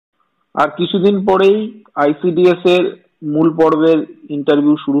আর কিছুদিন পরেই আইসিডিএস এর মূল পর্বের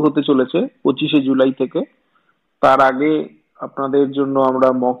ইন্টারভিউ শুরু হতে চলেছে 25শে জুলাই থেকে। তার আগে আপনাদের জন্য আমরা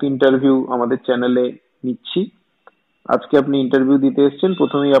মক ইন্টারভিউ আমাদের চ্যানেলে নিচ্ছি। আজকে আপনি ইন্টারভিউ দিতে এসেছেন,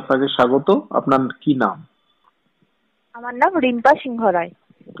 প্রথমেই আপনাকে স্বাগত। আপনার কি নাম? আমার নাম রিম্পা সিংহ রায়।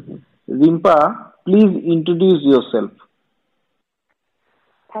 Rimpa, please introduce yourself.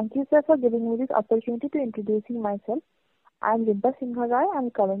 Thank you, sir, for giving me this opportunity to introducing myself. I am Rimpa Singha Rai. I am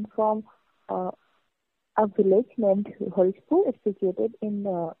coming from a village named Holspur. It's situated in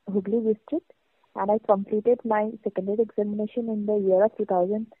Hooghly district, and I completed my secondary examination in the year of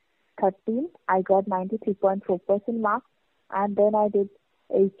 2013. I got 93.4% marks, and then I did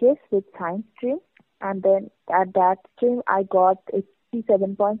HS with science stream, and then at that stream I got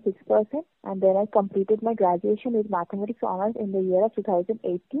 87.6%, and then I completed my graduation with mathematics honors in the year of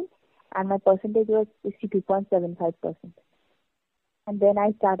 2018, and my percentage was 62.75%. And then I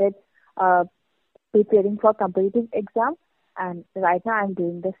started preparing for competitive exam, and right now I'm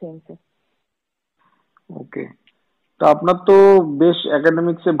doing the same, sir. ওকে, তো আপনার তো বেশ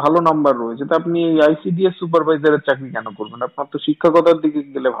একাডেমিক্সে ভালো number রয়েছে, তো আপনি এই ICDS সুপারভাইজারের চাকরি কেন করবেন? আপনার তো শিক্ষকতার দিকে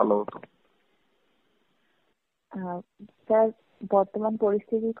গেলে ভালো হতো। স্যার, বর্তমান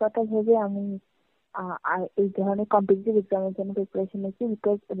পরিস্থিতির কথা ভেবে আমি এই ধরনের কম্পিটিটিভ এক্সামের জন্য প্রিপারেশন নিচ্ছি,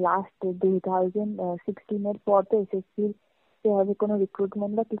 বিকজ লাস্ট 2016 পর তো এসএসসির সেভাবে কোনো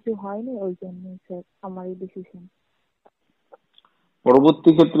রিক্রুটমেন্ট বা কিছু হয়নি, ওই জন্য স্যার আমার এই ডিসিশন।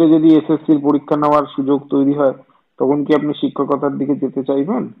 পরবর্তী ক্ষেত্রে যদি এসএসসির পরীক্ষা নেওয়ার সুযোগ তৈরি হয়, তখন কি আপনি শিক্ষকতার দিকে যেতে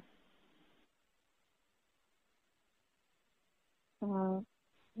চাইবেন?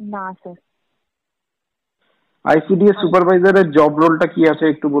 না স্যার। আইসিডিএস সুপারভাইজারের জব রোলটা কি আছে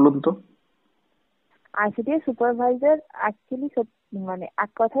একটু বলুন তো। আইসিডিএস সুপারভাইজার অ্যাকচুয়ালি মানে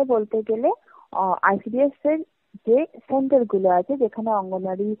এক কথায় বলতে গেলে আইসিডিএস এর যে সেন্টার গুলো আছে যেখানে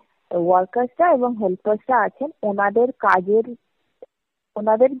অঙ্গনওয়াড়ি ওয়ার্কার্সরা এবং হেল্পার্সরা আছেন,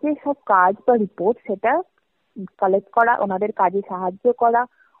 ওনাদের যে সব কাজ বা রিপোর্ট সেটা কালেক্ট করা, ওনাদের কাজে সাহায্য করা,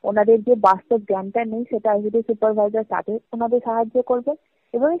 ওনাদের যে বাস্তব জ্ঞানটা নেই সেটা আইসিডিএস সুপারভাইজার তাদের ওনাদের সাহায্য করবে,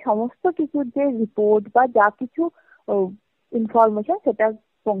 এবং এই সমস্ত কিছুর যে রিপোর্ট বা যা কিছু ইনফরমেশন সেটা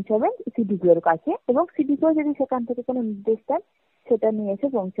পৌঁছাবেন সিডিপিওর কাছে, এবং সিডিপিও যদি সেখান থেকে কোনো নির্দেশ দেন সেটা নিয়ে এসে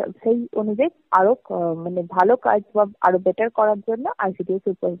সেই অনুযায়ী আরো মানে ভালো কাজ বা আরো বেটার করার জন্য আইসিডিএস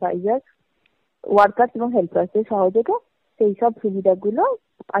সুপারভাইজার ওয়ার্কার্স এবং হেল্পার্সদের সহযোগে সেই সব সুবিধাগুলো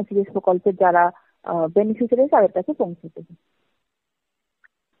আইসিডিএস প্রকল্পের যারা বেনিফিশিয়ারি তাদের কাছে পৌঁছে দেবে।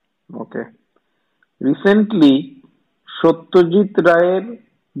 ওকে, রিসেন্টলি সত্যজিৎ রায়ের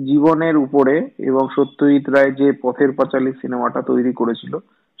জীবনের উপরে এবং সত্যজিৎ রায় যে পথের পাঁচালী সিনেমাটা তৈরি করেছিল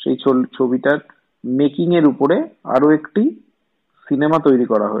সেই ছবিটার মেকিং এর উপরে আরো একটি সিনেমা তৈরি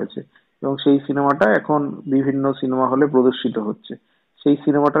করা হয়েছে, এবং সেই সিনেমাটা এখন বিভিন্ন সিনেমা হলে প্রদর্শিত হচ্ছে। সেই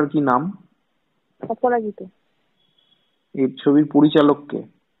সিনেমাটার কি নাম? অপরাজিত। এই ছবির পরিচালক কে?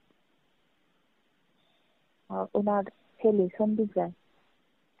 ওনার ছেলে সন্দীপ রায়।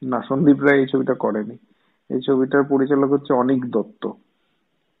 না, সন্দীপ রায় এই ছবিটা করেনি। এই ছবিটার পরিচালক হচ্ছে অনিক দত্ত।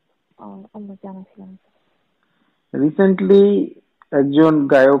 আমার জানা ছিল না। রিসেন্টলি একজন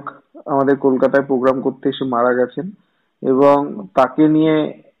গায়ক আমাদের কলকাতায় প্রোগ্রাম করতে এসে মারা গেছেন, এবং তাকে নিয়ে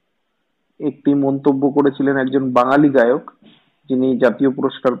একটি মন্তব্য করেছিলেন একজন বাঙালি গায়ক যিনি জাতীয়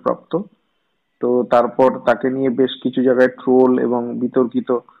পুরস্কার প্রাপ্ত। তো তারপর তাকে নিয়ে বেশ কিছু জায়গায় ট্রোল এবং বিতর্কিত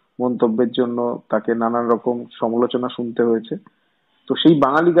মন্তব্যের জন্য তাকে নানান রকম সমালোচনা শুনতে হয়েছে। তো সেই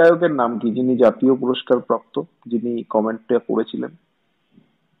বাঙালি গায়কের নাম কি যিনি জাতীয় পুরস্কার প্রাপ্ত, যিনি কমেন্টটা করেছিলেন?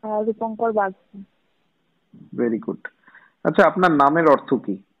 রূপঙ্কর বাগ। Very good. আচ্ছা, আপনার নামের অর্থ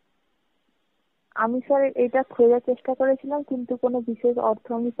কি? আমি স্যার এটা খোঁজার চেষ্টা করেছিলাম, কিন্তু কোনো বিশেষ অর্থ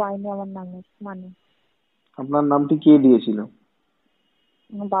আমি পাইনি আমার নামের মানে। আপনার নামটি কে দিয়েছিল?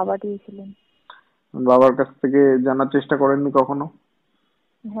 বাবা দিয়েছিলেন। বাবার কাছ থেকে জানার চেষ্টা করেননি কখনো?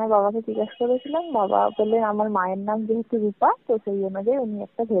 হ্যাঁ, বাবাকে জিজ্ঞাসা করেছিলাম, বাবা বললেন আমার মায়ের নাম যেহেতু রূপা তো সেই অনুযায়ী উনি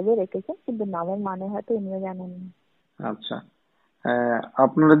একটা ভেবে রেখেছেন, কিন্তু নামের মানে হয়তো উনিও জানেন না। আচ্ছা,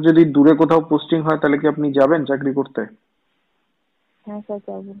 আপনার যদি দূরে কোথাও পোস্টিং হয় তাহলে কি আপনি যাবেন চাকরি করতে? হ্যাঁ স্যার,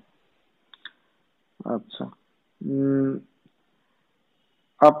 যাবো। আচ্ছা,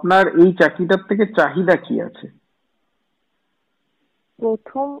 আপনার এই চাকরিটার থেকে চাহিদা কি আছে?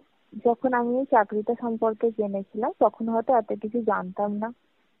 প্রথম যখন আমি এই চাকরিটা সম্পর্কে জেনেছিলাম তখন হয়তো এত কিছু জানতাম না,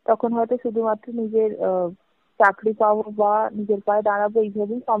 তখন হয়তো শুধুমাত্র নিজের চাকরি পাবো বা নিজের পায়ে দাঁড়াবো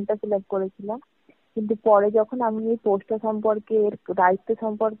এইভাবেই ফর্মটা ফিল আপ করেছিলাম। কিন্তু পরে যখন আমি এই পোস্টটা সম্পর্কে, এর দায়িত্ব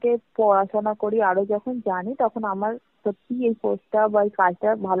সম্পর্কে পড়াশোনা করি, আরো যখন জানি, তখন আমার সত্যি এই পোস্টটা বা এই কাজটা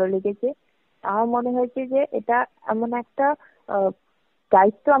ভালো লেগেছে। আমার মনে হয়েছে যে এটা এমন একটা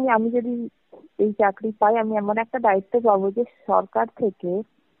দায়িত্ব, আমি যদি এই চাকরি পাই আমি এমন একটা দায়িত্ব পাবো যে সরকার থেকে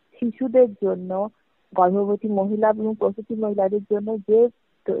শিশুদের জন্য, গর্ভবতী মহিলা এবং প্রসূতি মহিলাদের জন্য যে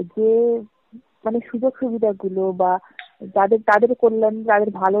যে মানে সুযোগ সুবিধাগুলো বা তাদের কল্যাণ, তাদের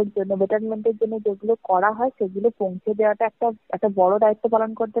ভালোর জন্য, বেটারমেন্টের জন্য যেগুলো করা হয় সেগুলো পৌঁছে দেওয়াটা একটা বড় দায়িত্ব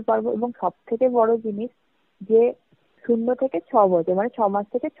পালন করতে পারবো। এবং সব থেকে বড় জিনিস যে 0 থেকে 6 বছর, মানে 6 মাস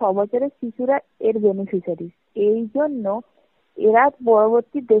থেকে 6 বছরের শিশুরা এর বেনিফিশিয়ারি। এই জন্য এরা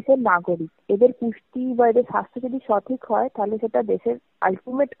পরবর্তী দেশের নাগরিক। এদের পুষ্টি বা এদের স্বাস্থ্য যদি সঠিক হয় তাহলে সেটা দেশের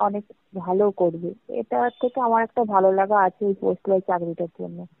আলটিমেট অনেক ভালো করবে। এটা থেকে আমার একটা ভালো লাগা আছে এই পোস্টাল চাকরিটার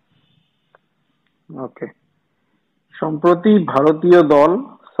জন্য। ওকে। সম্প্রতি ভারতীয় দল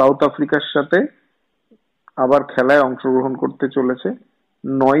সাউথ আফ্রিকার সাথে আবার খেলায় অংশগ্রহণ করতে চলেছে।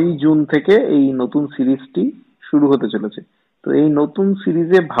 9ই জুন থেকে এই নতুন সিরিজটি শুরু হতে চলেছে। তো এই নতুন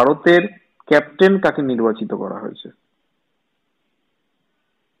সিরিজে ভারতের ক্যাপ্টেন কাকে নির্বাচিত করা হয়েছে?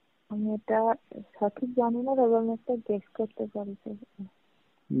 আমি এটা সঠিক জানি না, তবে আমি একটা গেস করতে পারি।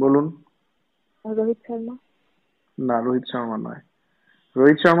 বলুন। রোহিত শর্মা। না, রোহিত শর্মা নয়।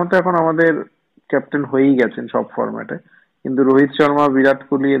 রোহিত শর্মা তো এখন আমাদের ক্যাপ্টেন হয়েই গেছেন সব ফরম্যাটে, কিন্তু রোহিত শর্মা, বিরাট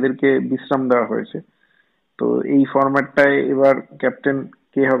কোহলি এদেরকে বিশ্রাম দেওয়া হয়েছে। তো এই ফরম্যাটটায় এবার ক্যাপ্টেন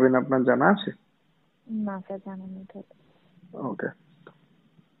কে হবেন আপনার জানা আছে? না স্যার, জানা নেই। ওকে।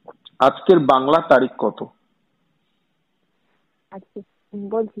 আজকের বাংলা তারিখ কত? আজকে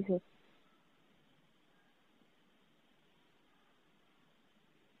বলছি স্যার,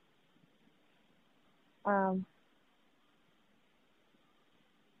 আহ,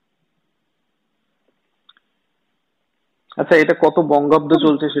 আচ্ছা, এটা কত বঙ্গাব্দ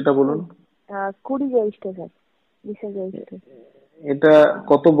চলছে সেটা বলুন। 20 জ্যৈষ্ঠ স্যার, 20 জ্যৈষ্ঠ। এটা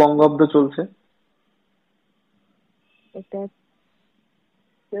কত বঙ্গাব্দ চলছে? এটা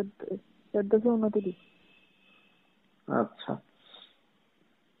 1429। আচ্ছা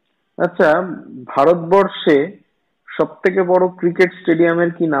আচ্ছা, ভারতবর্ষে সব থেকে বড় ক্রিকেট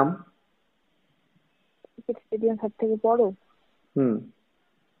স্টেডিয়ামের কি নাম? ক্রিকেট স্টেডিয়াম সব থেকে বড়? হুম।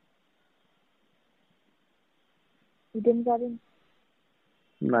 Eden garden.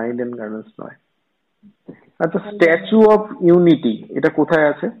 না, ইডেন গার্ডেন্স নয়। আচ্ছা, স্ট্যাচু অফ ইউনিটি এটা কোথায়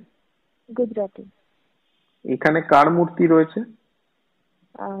আছে? গুজরাটে। এখানে কার মূর্তি রয়েছে?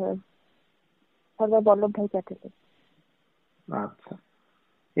 আর সর্দার বল্লভ ভাই প্যাটেলের। আচ্ছা,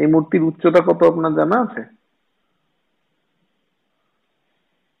 এই মূর্তির উচ্চতা কত আপনার জানা আছে?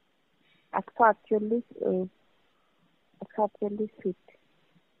 148, 148 ফিট।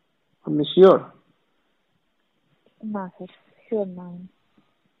 আপনি শিওর? না স্যার, শিওর না।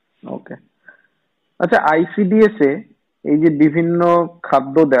 ওকে। আচ্ছা, আইসিডিএস এ এই যে বিভিন্ন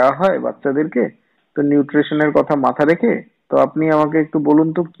খাদ্য দেওয়া হয় বাচ্চাদেরকে, তো নিউট্রিশনের কথা মাথা রেখে, তো আপনি আমাকে একটু বলুন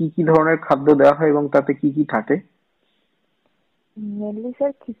তো কি কি ধরনের খাদ্য দেওয়া হয় এবং তাতে কি কি থাকে? মেনলি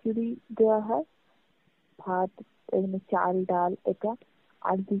স্যার খিচুড়ি দেওয়া হয়, ভাত, এমনি চাল ডাল এটা।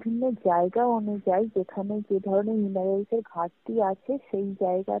 আর বিভিন্ন জায়গা অনুযায়ী যেখানে যে ধরনের মিনারেলস এর ঘাটতি আছে সেই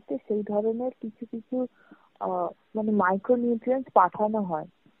জায়গাতে সেই ধরনের কিছু কিছু মানে মাইক্রো নিউট্রিয়েন্টস পাঠানো হয়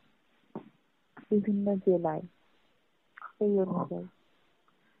বিভিন্ন জেলায় সেই অনুযায়ী।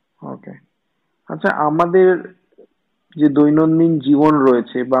 ওকে। আচ্ছা, আমাদের যে দৈনন্দিন জীবন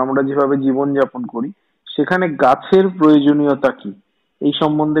রয়েছে বা আমরা যেভাবে জীবন যাপন করি, সেখানে গাছের প্রয়োজনীয়তা কি, এই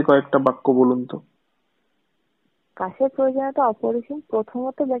সম্বন্ধে কয়েকটা বাক্য বলুন তো। গাছের প্রয়োজনীয়তা অপরিসীম।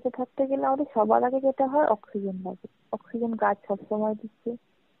 প্রথমত বেঁচে থাকতে গেলে আমাদের সবার আগে যেটা হয় অক্সিজেন লাগে। অক্সিজেন গাছ সবসময় দিচ্ছে,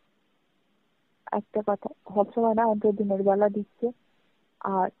 একটা কথা, সবসময় না, অন্তত দিনের বেলা দিচ্ছে।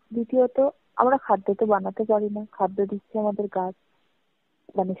 আর দ্বিতীয়ত আমরা খাদ্য তো বানাতে পারি না, খাদ্য দিচ্ছে আমাদের গাছ।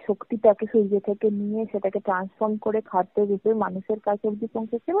 মানে শক্তিটাকে সূর্য থেকে নিয়ে সেটাকে ট্রান্সফর্ম করে খাদ্য রূপে মানুষের কাছে অব্দি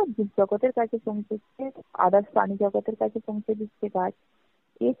পৌঁছেছে বা জীব জগতের কাছে পৌঁছেছে, আদার্স প্রাণী জগতের কাছে পৌঁছে দিচ্ছে গাছ।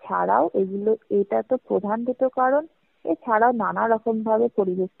 এছাড়াও এটা তো প্রধান দুটো কারণ। এছাড়াও নানা রকম ভাবে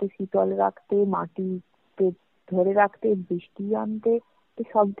পরিবেশকে শীতল রাখতে, মাটিকে ধরে রাখতে, বৃষ্টি আনতে,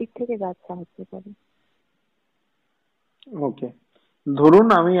 সব দিক থেকে গাছ সাহায্য করে। ওকে। ধরুন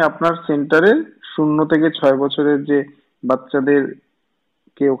আমি আপনার সেন্টারে 0 থেকে 6 বছরের যে বাচ্চাদের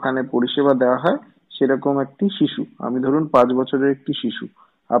কে ওখানে পরিষেবা দেওয়া হয় সেরকম একটি শিশু, আমি ধরুন 5 বছরের একটি শিশু।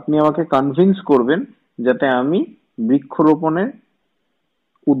 আপনি আমাকে কনভিন্স করবেন যাতে আমি বৃক্ষরোপণে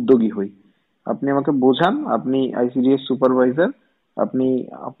উদ্যোগী হই। আপনি আমাকে বোঝান, আপনি আইসিডিএস সুপারভাইজার, আপনি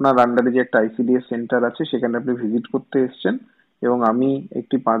আপনার আন্ডারে যে একটা আইসিডিএস সেন্টার আছে সেখানে আপনি ভিজিট করতে এসেছেন, এবং আমি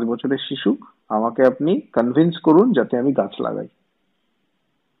একটি 5 বছরের শিশু। আমাকে আপনি কনভিন্স করুন যাতে আমি গাছ লাগাই।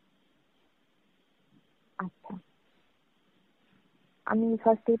 আচ্ছা, আমি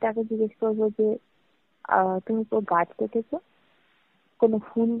ফার্স্টে তাকে জিজ্ঞেস করবো যে তুমি তো গাছ দেখেছো, কোনো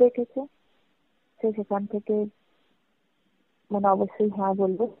ফুল দেখেছো? সে সেখান থেকে মানে অবশ্যই হ্যাঁ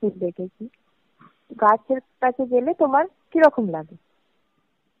বলবো, ফুল দেখেছি। গাছের কাছে গেলে তোমার কিরকম লাগে?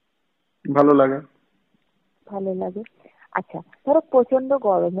 ভালো লাগে। ভালো লাগে। আচ্ছা, ধরো প্রচন্ড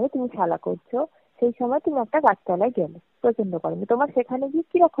গরমে তুমি খেলা করছো, সেই সময় তুমি একটা গাছতলায় গেলে, প্রচন্ড গরমে, তোমার সেখানে গিয়ে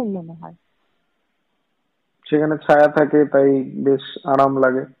কিরকম মনে হয়? সেখানে ছায়া থাকে, তাই বেশ আরাম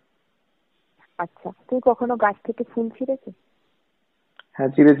লাগে। আচ্ছা, তুমি কখনো গাছ থেকে ফুল ছিঁড়েছো? হ্যাঁ,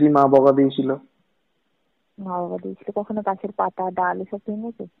 চিড়েছি, মা বকা দিয়েছিল। মা বাবা দিয়েছিল। কখনো গাছের পাতা ডাল এসব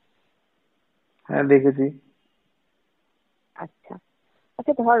ভেঙেছো? হ্যাঁ, দেখেছি। আচ্ছা।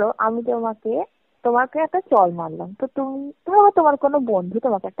 আচ্ছা, ধরো আমি তোমাকে তোমাকে একটা চড় মারলাম, তো তুমি ধরো তোমার কোনো বন্ধু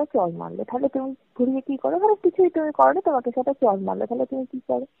তোমাকে একটা চড় মারলে, তাহলে তুমি ঘুরিয়ে কি করো? ধরো কিছুই তুমি করো না, তোমাকে সেটা চড় মারলে, তাহলে তুমি কি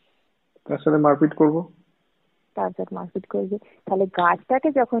করো? তার সাথে মারপিট করব। তারপর মারপিট করবে। তাহলে গাছটাকে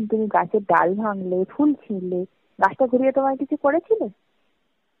যখন তুমি গাছের ডাল ভাঙলে, ফুল ছিঁড়লে, গাছটা ঘুরিয়ে তোমায় কিছু করেছিল?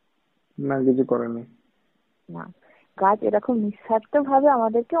 না, কিছু করেনি। না। গাছ এরকম নিঃস্বার্থ ভাবে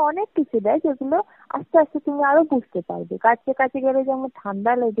আমাদেরকে অনেক কিছু দেয়, যেগুলো আস্তে আস্তে তুমি আরো বুঝতে পারবে। গাছের কাছে গেলে যেমন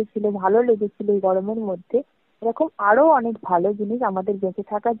ঠান্ডা লেগেছিল, ভালো লেগেছিল এই গরমের মধ্যে, এরকম আরো অনেক ভালো জিনিস আমাদের বেঁচে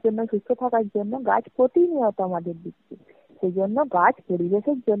থাকার জন্য, সুস্থ থাকার জন্য গাছ প্রতিনিয়ত আমাদের দিচ্ছে। সেই জন্য গাছ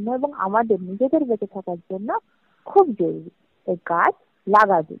পরিবেশের জন্য এবং আমাদের নিজেদের বেঁচে থাকার জন্য খুব জরুরি। তাই গাছ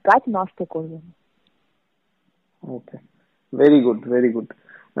লাগাবে, গাছ নষ্ট করবে না। ওকে, ভেরি গুড, ভেরি গুড।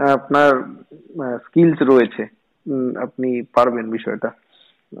 আপনার স্কিলস রয়েছে। আপনি পারবেন বিষয়টা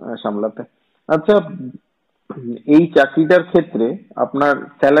সামলাতে। আচ্ছা, এই চাকরিটার ক্ষেত্রে আপনার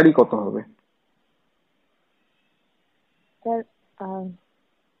স্যালারি কত হবে? তার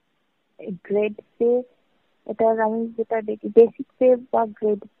গ্রেড পে, এটার আমি যেটা দেখি বেসিক পে বা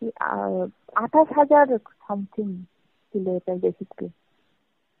গ্রেড পে 28,000 সামথিং ছিল এটার বেসিক পে।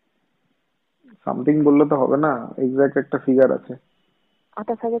 সামথিং বললে তো হবে না, এক্সাক্ট একটা ফিগার আছে।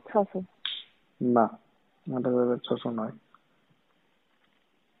 28,600। না, 28,600 নয়।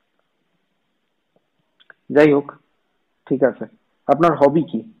 যাই হোক, ঠিক আছে। আপনার হবি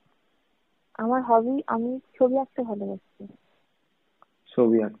কি? আমার হবি, আমি ছবি আঁকতে ভালোবাসি।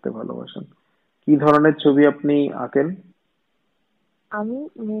 ছবি আঁকতে ভালোবাসেন? কি ধরনের ছবি আপনি আঁকেন? আমি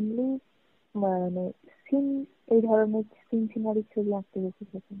মেনলি মানে সিন, এই ধরনের সিন সিনারির ছবি আঁকতে বেশি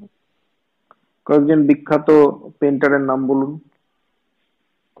পছন্দ। কয়েকজন বিখ্যাত পেন্টারের নাম বলুন।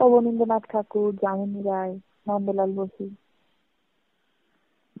 অবনীন্দ্রনাথ ঠাকুর, যামিনী রায়, নন্দলাল বসু।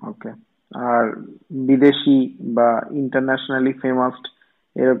 ওকে। আর বিদেশি বা ইন্টারন্যাশনালি ফেমাস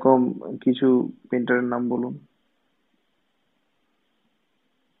এরকম কিছু পেন্টারের নাম বলুন।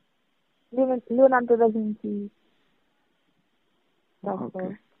 লিওনার্দো দা ভিঞ্চি, তারপর ওকে,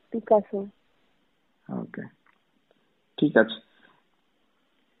 পিকাসো। ওকে, ঠিক আছে।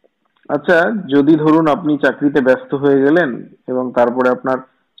 আচ্ছা, যদি ধরুন আপনি চাকরিতে ব্যস্ত হয়ে গেলেন এবং তারপরে আপনার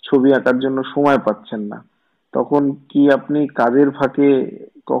ছবি আঁকার জন্য সময় পাচ্ছেন না, তখন কি আপনি কাজের ফাঁকে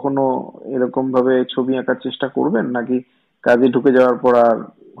কখনো এরকম ভাবে ছবি আঁকার চেষ্টা করবেন, নাকি কাজে ঢুকে যাওয়ার পর আর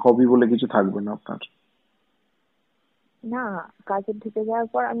হবি বলে কিছু থাকবে না আপনার? না, কাজে ঢুকে যাওয়ার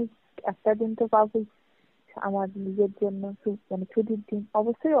পর আমি একটা দিন তো পাবোই আমার নিজের জন্য, মানে ছুটির দিন।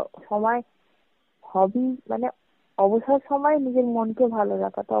 অবশ্যই সময়, হবি মানে অবসর সময় নিজের মনকে ভালো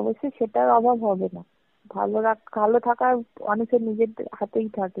রাখা, তো অবশ্যই সেটার অভাব হবে না। ভালো থাকার অনেকের নিজের হাতেই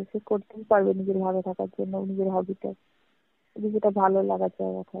থাকে, সে করতেই পারবে নিজের ভালো থাকার জন্য নিজের হবিটা। যদি যেটা ভালো লাগার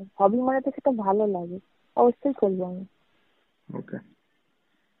জায়গা থাকে, হবি মানে তো সেটা ভালো লাগে, অবশ্যই করবো আমি। ওকে,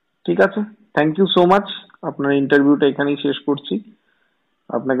 ঠিক আছে। Thank you so much. আপনার ইন্টারভিউটা এখানেই শেষ করছি।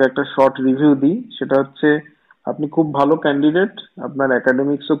 আপনাকে একটা শর্ট রিভিউ দিই, সেটা হচ্ছে আপনি খুব ভালো ক্যান্ডিডেট, আপনার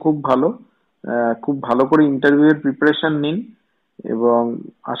একাডেমিক্সও খুব ভালো। খুব ভালো করে ইন্টারভিউ এর প্রিপারেশন নিন এবং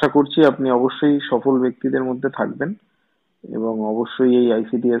আশা করছি আপনি অবশ্যই সফল ব্যক্তিদের মধ্যে থাকবেন এবং অবশ্যই এই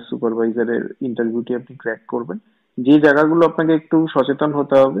আইসিডিএস সুপারভাইজারের ইন্টারভিউটি আপনি ক্র্যাক করবেন। যে জায়গাগুলো আপনাকে একটু সচেতন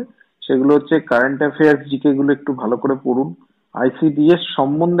হতে হবে সেগুলো হচ্ছে কারেন্ট অ্যাফেয়ার্স, জিকে গুলো একটু ভালো করে পড়ুন। আইসিডিএস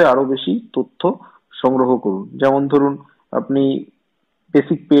সম্বন্ধে আরো বেশি তথ্য সংগ্রহ করুন। যেমন ধরুন, আপনি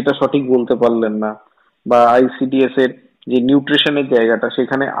বেসিক পেটা সঠিক বলতে পারলেন না, বা আইসিডিএস এর যে নিউট্রিশনের জায়গাটা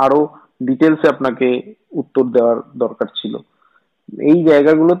সেখানে আরো ডিটেলসে আপনাকে উত্তর দেওয়ার দরকার ছিল। এই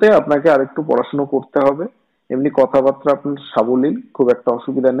জায়গাগুলোতে আপনাকে আরেকটু পড়াশুনো করতে হবে। এমনি কথাবার্তা আপনার সাবলীল, খুব একটা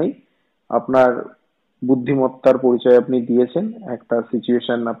অসুবিধা নেই। আপনার বুদ্ধিমত্তার পরিচয় আপনি দিয়েছেন, একটা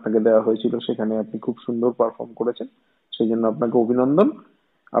সিচুয়েশন আপনাকে দেওয়া হয়েছিল, সেখানে আপনি খুব সুন্দর পারফর্ম করেছেন, সেই জন্য আপনাকে অভিনন্দন।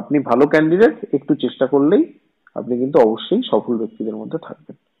 আপনি ভালো ক্যান্ডিডেট, একটু চেষ্টা করলেই আপনি কিন্তু অবশ্যই সফল ব্যক্তিদের মধ্যে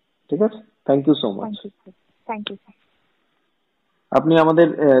থাকবেন। ঠিক আছে, thank you so much. Thank you sir. Thank you sir. আপনি আমাদের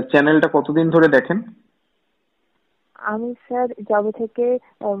চ্যানেলটা কতদিন ধরে দেখেন? আমি স্যার যবে থেকে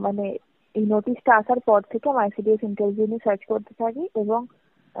মানে এই নোটিশটা আসার পর থেকে আমি আইসিডিএস ইন্টারভিউ নিয়ে সার্চ করতে থাকি, এবং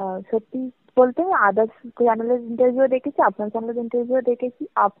সত্যি বলতে আমি আদার্স চ্যানেলের ইন্টারভিউ দেখেছি, আপনার চ্যানেলের ইন্টারভিউ দেখেছি।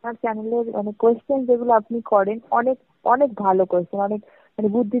 আপনার চ্যানেলের মানে কোয়েশ্চেন যেগুলো আপনি করেন, অনেক অনেক ভালো কোয়েশ্চেন, অনেক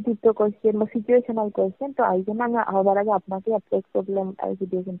মানে বুদ্ধিদীপ্ত কোয়েশ্চেন বা সিচুয়েশনাল কোয়েশ্চেন। তো এই জন্য আমি হবার আগে আপনাকে অ্যাপ্রোচ করলাম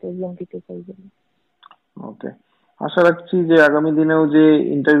আইসিডিএস ইন্টারভিউ দিতে চাই জন্য। ওকে, আশা রাখছি যে আগামী দিনেও যে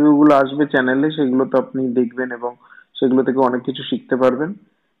ইন্টারভিউ গুলো আসবে চ্যানেলে সেগুলো তো আপনি দেখবেন এবং সেগুলো থেকে অনেক কিছু শিখতে পারবেন।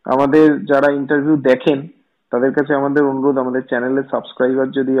 আমাদের যারা ইন্টারভিউ দেখেন তাদের কাছে আমাদের অনুরোধ, আমাদের চ্যানেলের সাবস্ক্রাইবার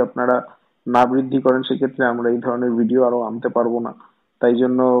যদি আপনারা না বৃদ্ধি করেন সেক্ষেত্রে আমরা এই ধরনের ভিডিও আরো আনতে পারবো না। তাই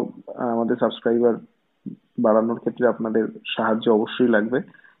জন্য আমাদের সাবস্ক্রাইবার বাড়ানোর ক্ষেত্রে আপনাদের সাহায্য অবশ্যই লাগবে।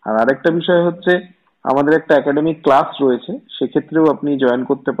 আর আরেকটা বিষয় হচ্ছে আমাদের একটা একাডেমিক ক্লাস রয়েছে, সেক্ষেত্রেও আপনি জয়েন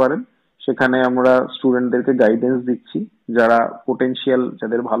করতে পারেন। সেখানে আমরা স্টুডেন্টদেরকে গাইডেন্স দিচ্ছি, যারা পোটেনশিয়াল,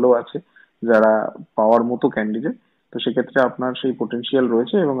 যাদের ভালো আছে, যারা পাওয়ার মতো ক্যান্ডিডেট। তো সেক্ষেত্রে আপনার সেই পোটেনশিয়াল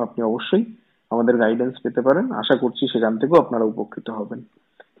রয়েছে এবং আপনি অবশ্যই আমাদের গাইডেন্স পেতে পারেন। আশা করছি সেখান থেকেও আপনারা উপকৃত হবেন।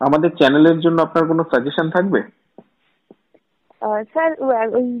 আমাদের চ্যানেলের জন্য আপনার কোনো সাজেশন থাকবে? স্যার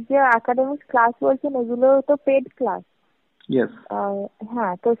ওই যে একাডেমিক ক্লাস বলছেন এগুলো তো পেড ক্লাস। ইয়েস।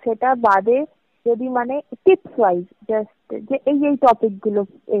 হ্যাঁ, তো সেটা বাদে যদি মানে টিপস ওয়াইজ জাস্ট যে এই টপিক গুলো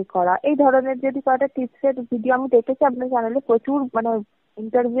করা, এই ধরনের যদি কয়েকটা টিপসের ভিডিও আমি দেখেছি আপনার চ্যানেলে, প্রচুর মানে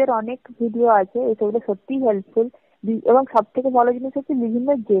ইন্টারভিউ এর অনেক ভিডিও আছে, এগুলো সত্যিই হেল্পফুল। এবং সব থেকে ভালো জিনিস হচ্ছে বিভিন্ন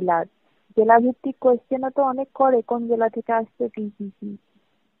জেলা ভিত্তিক কোয়েশ্চেনও তো অনেক করে, কোন জেলা থেকে আসছে কি কি কি।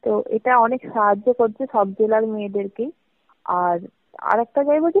 তো এটা অনেক সাহায্য করছে সব জেলার মেয়েদেরকেই। আর আরেকটা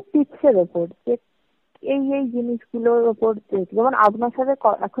চাইবো যে টিপসের ওপর, যে এই জিনিসগুলোর ওপর, যেমন আপনার সাথে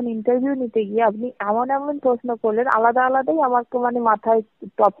এখন ইন্টারভিউ নিতে গিয়ে আপনি এমন এমন প্রশ্ন করলেন, আলাদা আলাদাই আমাকে মানে মাথায়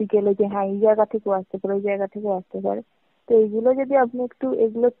টপিক এলো যে হ্যাঁ এই জায়গা থেকেও আসতে পারে, ওই জায়গা থেকেও আসতে পারে। তো এইগুলো যদি আপনি একটু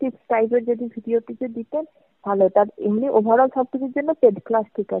এগুলো টিপস টাইপের যদি ভিডিও কিছু দিতেন ভালো। তার এমনি ওভারঅল সবকিছুর জন্য পেড ক্লাস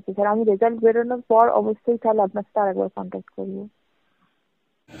ঠিক আছে স্যার, আমি রেজাল্ট বেরোনোর পর অবশ্যই তাহলে আপনার সাথে আরেকবার কন্ট্যাক্ট করবো।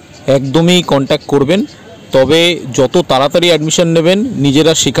 একদমই কন্ট্যাক্ট করবেন, তবে যত তাড়াতাড়ি অ্যাডমিশন নেবেন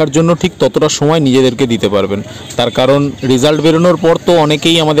নিজেরা শেখার জন্য ঠিক ততটা সময় নিজেদেরকে দিতে পারবেন। তার কারণ রেজাল্ট বেরোনোর পর তো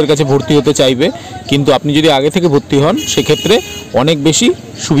অনেকেই আমাদের কাছে ভর্তি হতে চাইবে, কিন্তু আপনি যদি আগে থেকে ভর্তি হন সেক্ষেত্রে অনেক বেশি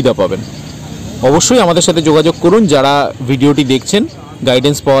সুবিধা পাবেন। অবশ্যই আমাদের সাথে যোগাযোগ করুন, যারা ভিডিওটি দেখছেন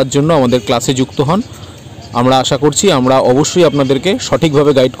গাইডেন্স পাওয়ার জন্য আমাদের ক্লাসে যুক্ত হন। আমরা আশা করছি আমরা অবশ্যই আপনাদেরকে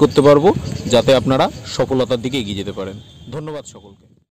সঠিকভাবে গাইড করতে পারবো, যাতে আপনারা সফলতার দিকে এগিয়ে যেতে পারেন। ধন্যবাদ সকলকে।